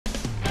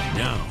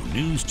Now,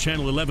 News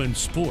Channel 11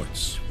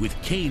 Sports with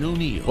Kane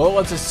O'Neill. Well,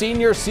 it's a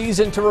senior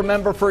season to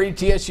remember for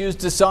ETSU's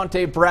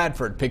Desonta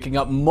Bradford, picking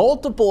up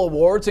multiple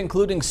awards,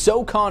 including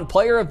SoCon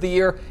Player of the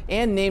Year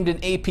and named an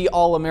AP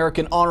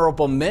All-American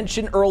honorable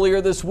mention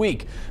earlier this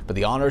week. But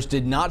the honors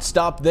did not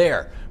stop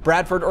there.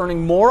 Bradford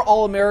earning more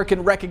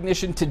All-American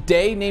recognition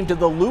today, named to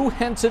the Lou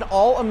Henson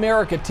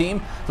All-America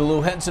team. The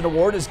Lou Henson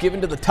Award is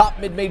given to the top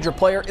mid-major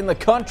player in the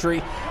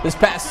country. This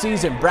past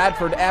season,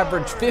 Bradford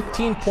averaged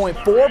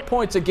 15.4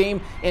 points a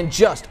game and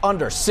just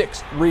under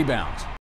 6 rebounds.